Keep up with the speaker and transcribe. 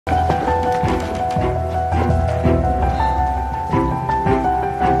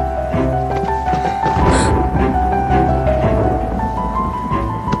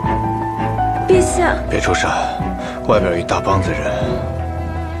下。别出声，外边有一大帮子人，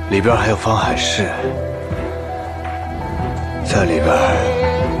里边还有方海市，在里边，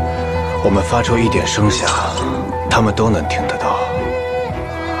我们发出一点声响，他们都能听得到。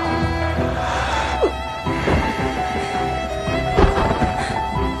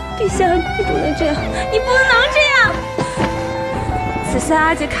陛下，你不能这样，你不能这样！此下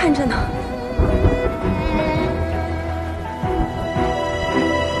阿姐看着呢。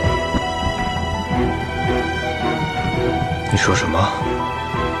 你说什么？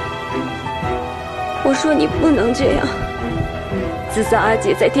我说你不能这样。子三阿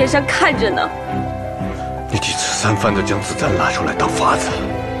姐在天上看着呢。你几次三番的将子弹拉出来当法子，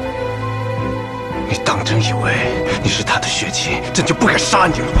你当真以为你是他的血亲，朕就不敢杀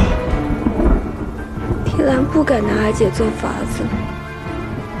你了吗？缇兰不敢拿阿姐做法子，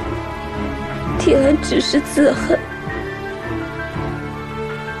缇兰只是自恨。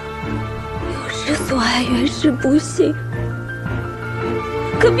 有时所爱原是不幸。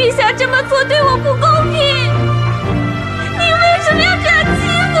 可陛下这么做对我不公平，你为什么要这样欺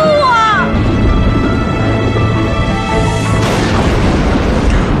负我？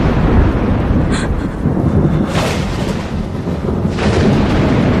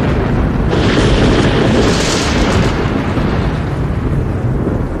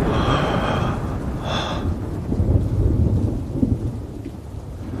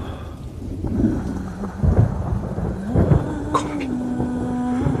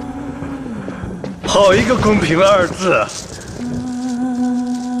好一个公平二字！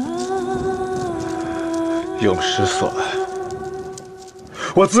用师所爱，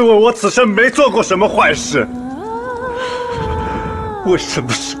我自问我此生没做过什么坏事，为什么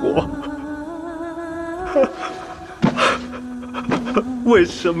是我？为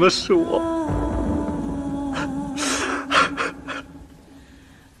什么是我？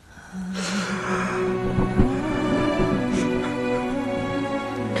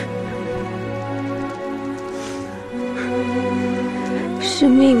是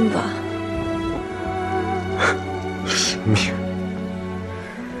命吧？是命。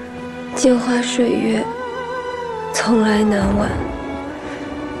镜花水月，从来难挽。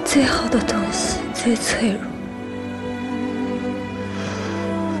最好的东西最脆弱。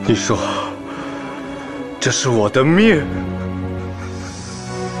你说，这是我的命？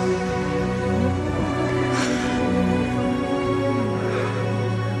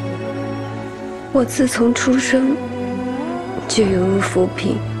我自从出生。 就犹如浮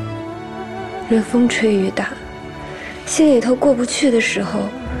萍，任风吹雨打，心里头过不去的时候，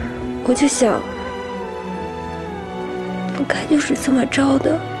我就想，不该就是这么着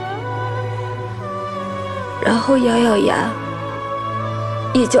的，然后咬咬牙，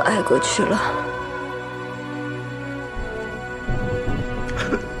也就挨过去了。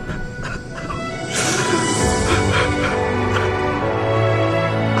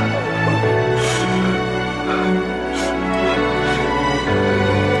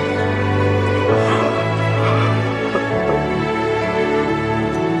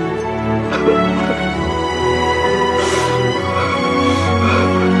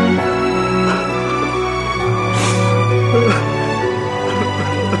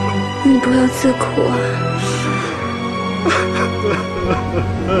不要自苦啊！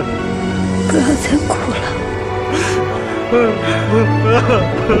不要再哭了。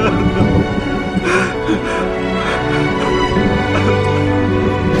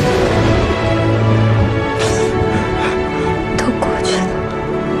都过去了。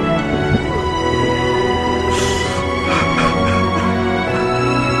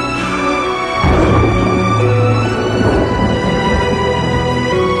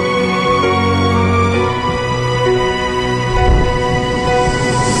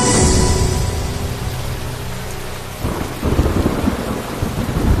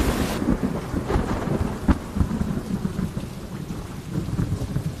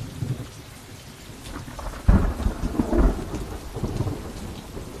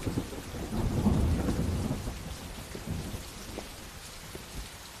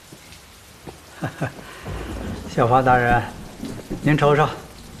小华大人，您瞅瞅，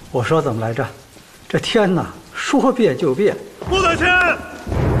我说怎么来着？这天哪，说变就变。穆大千，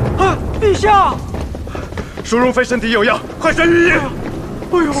啊，陛下，淑容妃身体有恙，快传御医。哎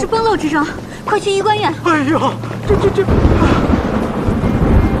呦，是崩漏之症，快去医官院。哎呀，这。陛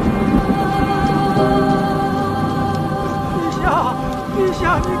下，陛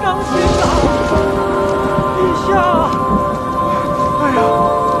下，你当心呐！陛下，哎呀。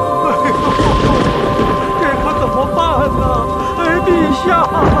 怎么办呢？哎，陛下，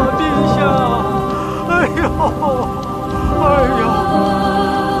陛下，哎呦，哎呦，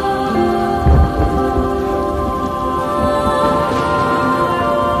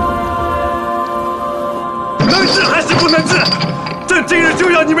三字，朕今日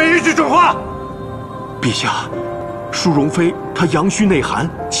就要你们一句准话。陛下，淑容妃她阳虚内寒，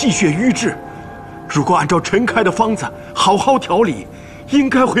气血瘀滞，如果按照陈开的方子好好调理，应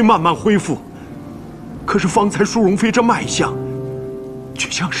该会慢慢恢复。可是方才淑容妃这脉象，却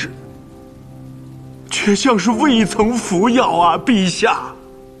像是未曾服药啊，陛下。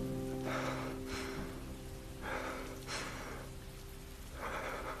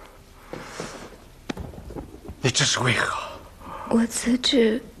你这是为何？我自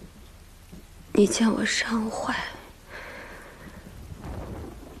知你将我伤怀，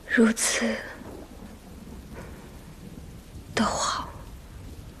如此都好。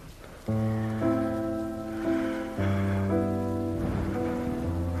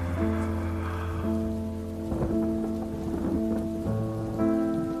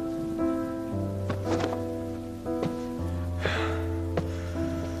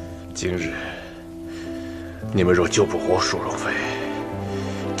今日你们若救不活淑容妃，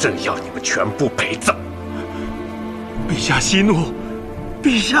朕要你们全部陪葬。陛下息怒，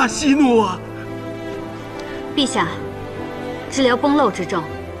陛下息怒啊！陛下，治疗崩漏之症，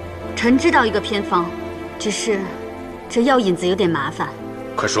臣知道一个偏方，只是这药引子有点麻烦。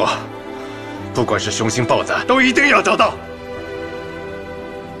快说，不管是雄心豹子，都一定要找到。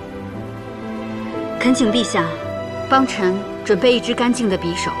恳请陛下帮臣准备一支干净的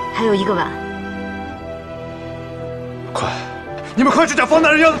匕首，还有一个碗。快，你们快去找方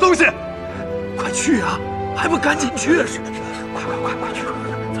大人要的东西！快去啊，还不赶紧去！快去！走。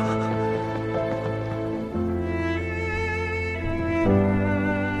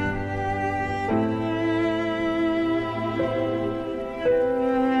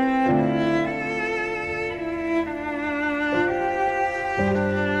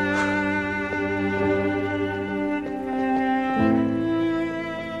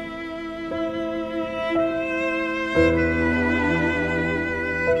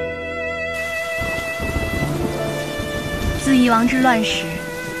自夷王之乱时，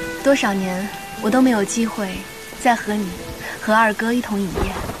多少年我都没有机会再和你和二哥一同饮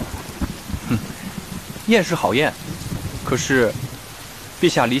宴。哼，宴是好宴，可是陛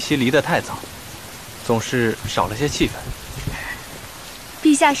下离席离得太早，总是少了些气氛。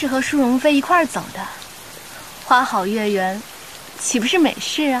陛下是和淑容妃一块儿走的，花好月圆，岂不是美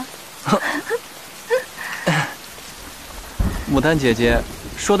事啊？牡丹姐姐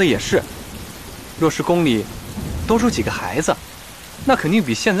说的也是，若是宫里多出几个孩子，那肯定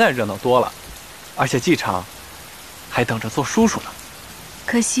比现在热闹多了，而且季常还等着做叔叔呢。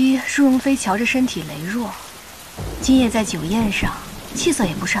可惜淑容妃瞧着身体羸弱，今夜在酒宴上气色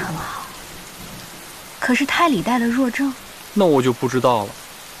也不是很好。可是胎里带了弱症，那我就不知道了，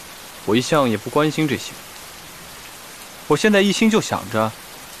我一向也不关心这些。我现在一心就想着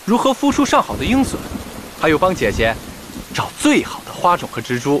如何孵出上好的鹰隼，还有帮姐姐找最好的花种和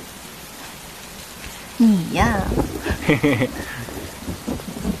蜘蛛。你呀，嘿嘿嘿，